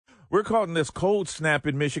We're caught in this cold snap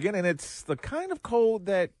in Michigan, and it's the kind of cold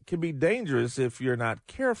that can be dangerous if you're not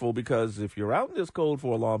careful, because if you're out in this cold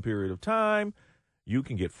for a long period of time, you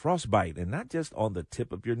can get frostbite, and not just on the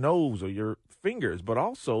tip of your nose or your fingers, but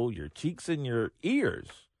also your cheeks and your ears.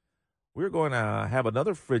 We're going to have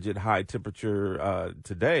another frigid high temperature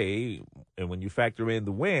today, and when you factor in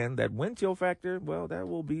the wind, that wind chill factor, well, that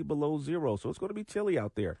will be below zero, so it's going to be chilly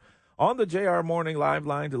out there. On the JR Morning Live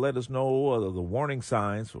line to let us know the warning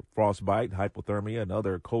signs for frostbite, hypothermia, and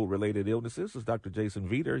other cold-related illnesses is Dr. Jason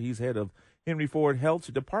Vieder. He's head of Henry Ford Health's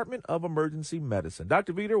Department of Emergency Medicine.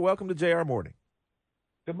 Dr. Vieder, welcome to JR Morning.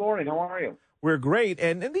 Good morning. How are you? We're great.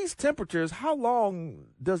 And in these temperatures, how long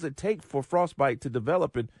does it take for frostbite to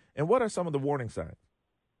develop, and what are some of the warning signs?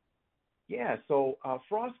 Yeah, so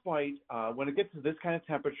frostbite, when it gets to this kind of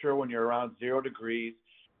temperature, when you're around 0 degrees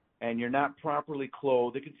and you're not properly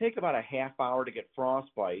clothed, it can take about a half hour to get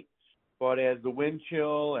frostbite. But as the wind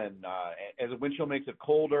chill makes it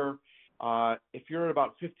colder, if you're at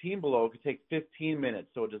about 15 below, it could take 15 minutes.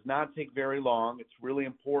 So it does not take very long. It's really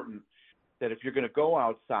important that if you're going to go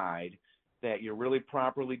outside, that you're really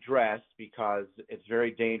properly dressed, because it's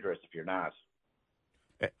very dangerous if you're not.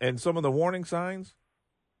 And some of the warning signs?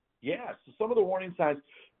 Yeah, so some of the warning signs,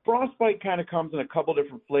 frostbite kind of comes in a couple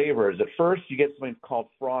different flavors. At first, you get something called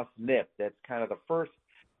frost nip. That's kind of the first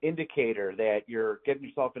indicator that you're getting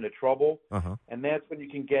yourself into trouble. And that's when you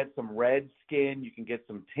can get some red skin, you can get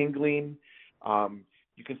some tingling,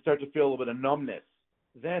 you can start to feel a little bit of numbness.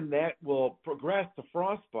 Then that will progress to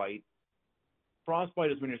frostbite.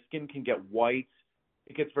 Frostbite is when your skin can get white,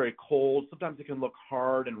 it gets very cold, sometimes it can look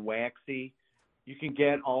hard and waxy. You can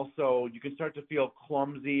start to feel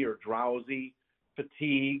clumsy or drowsy,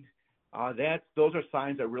 fatigued. Those are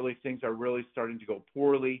signs that things are really starting to go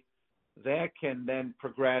poorly. That can then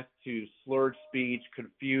progress to slurred speech,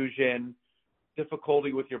 confusion,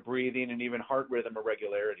 difficulty with your breathing, and even heart rhythm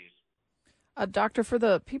irregularities. Doctor, for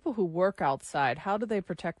the people who work outside, how do they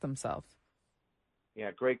protect themselves? Yeah,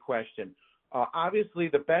 great question. Obviously,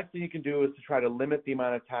 the best thing you can do is to try to limit the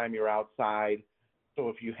amount of time you're outside. So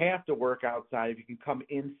if you have to work outside, if you can come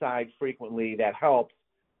inside frequently, that helps.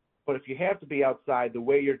 But if you have to be outside, the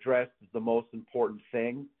way you're dressed is the most important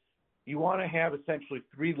thing. You want to have essentially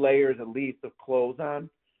 3 layers at least of clothes on.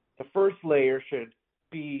 The first layer should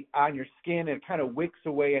be on your skin and kind of wicks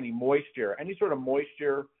away any moisture. Any sort of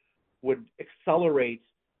moisture would accelerate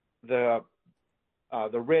the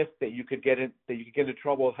risk that you could get into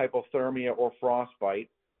trouble with hypothermia or frostbite.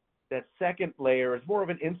 That second layer is more of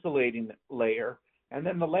an insulating layer. And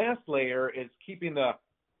then the last layer is keeping the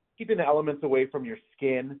elements away from your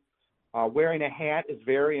skin. Wearing a hat is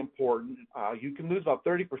very important. You can lose about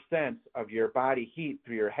 30% of your body heat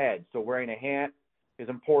through your head. So wearing a hat is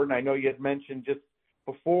important. I know you had mentioned just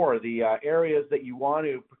before the areas that you want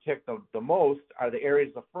to protect the most are the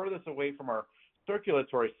areas the furthest away from our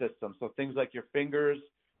circulatory system. So things like your fingers,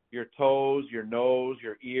 your toes, your nose,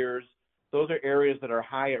 your ears, those are areas that are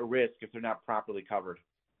high at risk if they're not properly covered.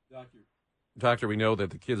 Doctor, we know that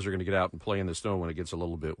the kids are going to get out and play in the snow when it gets a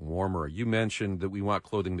little bit warmer. You mentioned that we want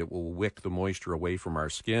clothing that will wick the moisture away from our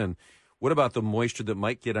skin. What about the moisture that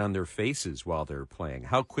might get on their faces while they're playing?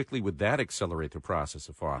 How quickly would that accelerate the process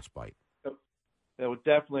of frostbite? That would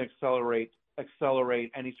definitely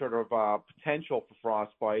accelerate any sort of potential for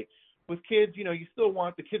frostbite. With kids, the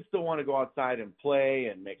kids still want to go outside and play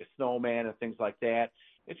and make a snowman and things like that.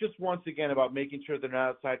 It's just, once again, about making sure they're not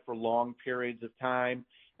outside for long periods of time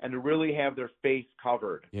and to really have their face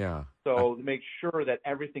covered. Yeah. So make sure that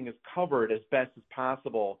everything is covered as best as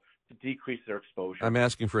possible to decrease their exposure. I'm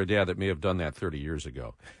asking for a dad that may have done that 30 years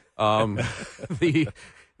ago. When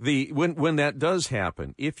that does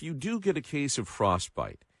happen, if you do get a case of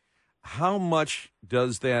frostbite, how much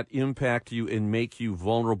does that impact you and make you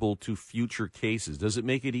vulnerable to future cases? Does it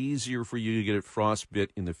make it easier for you to get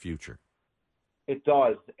frostbite in the future? It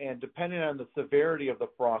does, and depending on the severity of the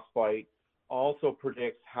frostbite, also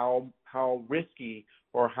predicts how risky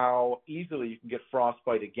or how easily you can get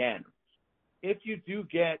frostbite again. If you do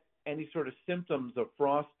get any sort of symptoms of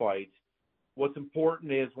frostbite, what's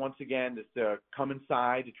important is, once again, is to come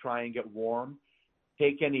inside to try and get warm.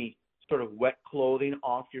 Take any sort of wet clothing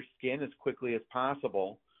off your skin as quickly as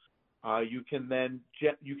possible. You can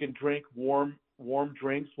drink warm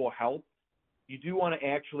drinks will help. You do want to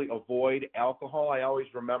actually avoid alcohol. I always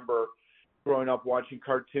remember growing up watching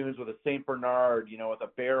cartoons with a St. Bernard, with a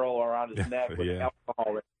barrel around his neck with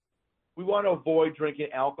alcohol. We want to avoid drinking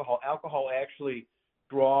alcohol. Alcohol actually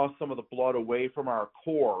draws some of the blood away from our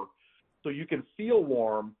core, so you can feel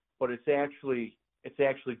warm, but it's actually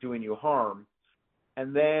doing you harm.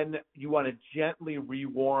 And then you want to gently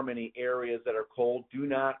rewarm any areas that are cold. Do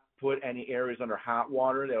not put any areas under hot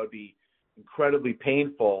water. That would be incredibly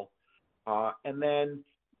painful. And then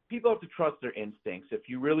people have to trust their instincts. If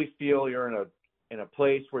you really feel you're in a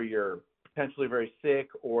place where you're potentially very sick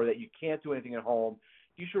or that you can't do anything at home,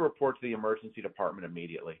 you should report to the emergency department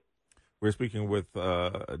immediately. We're speaking with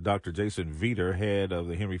Dr. Jason Vieder, head of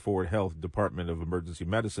the Henry Ford Health Department of Emergency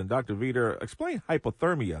Medicine. Dr. Vieder, explain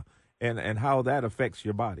hypothermia and how that affects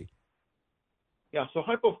your body. Yeah, so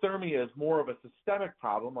hypothermia is more of a systemic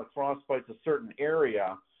problem, like frostbite's a certain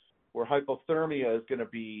area, where hypothermia is going to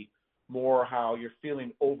be more how you're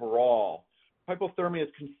feeling overall. Hypothermia is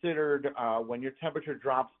considered when your temperature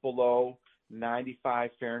drops below 95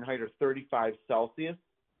 Fahrenheit or 35 Celsius.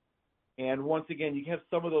 And once again, you have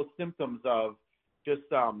some of those symptoms of just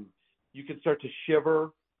you can start to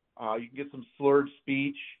shiver, you can get some slurred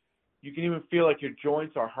speech, you can even feel like your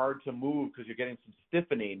joints are hard to move because you're getting some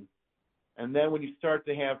stiffening. And then when you start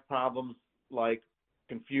to have problems like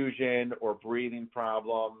confusion or breathing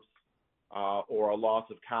problems or a loss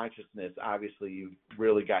of consciousness, obviously you've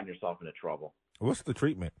really gotten yourself into trouble. What's the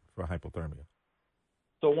treatment for hypothermia?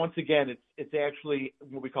 So once again, it's actually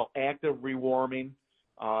what we call active rewarming.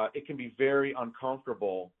 It can be very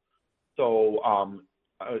uncomfortable. So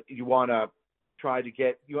you want to try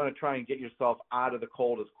and get yourself out of the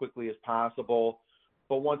cold as quickly as possible.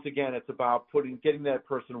 But once again, it's about getting that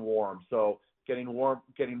person warm. So getting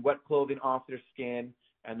wet clothing off their skin,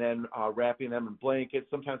 and then wrapping them in blankets.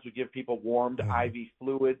 Sometimes we give people warmed IV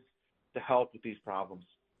fluids to help with these problems.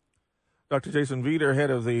 Dr. Jason Vieder,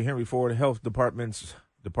 head of the Henry Ford Health Department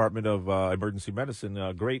of Emergency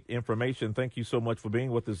Medicine. Great information. Thank you so much for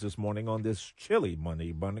being with us this morning on this chilly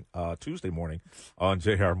Tuesday morning on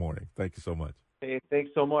JR Morning. Thank you so much. Hey,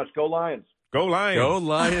 thanks so much. Go Lions. Go Lions. Go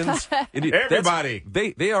Lions. Everybody.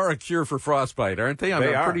 They are a cure for frostbite, aren't they? I'm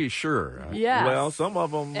They are. pretty sure. Yes. Well, some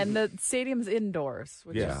of them. And the stadium's indoors,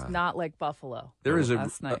 which is not like Buffalo. There is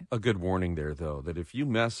last night. a good warning there, though, that if you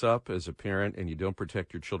mess up as a parent and you don't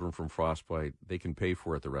protect your children from frostbite, they can pay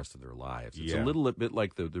for it the rest of their lives. It's a little bit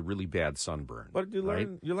like the really bad sunburn. But you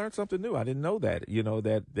learn something new. I didn't know that.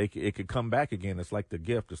 That it could come back again. It's like the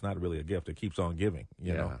gift. It's not really a gift. It keeps on giving.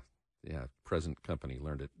 You know. Yeah, present company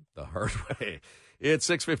learned it the hard way. It's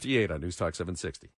 6:58 on News Talk 760.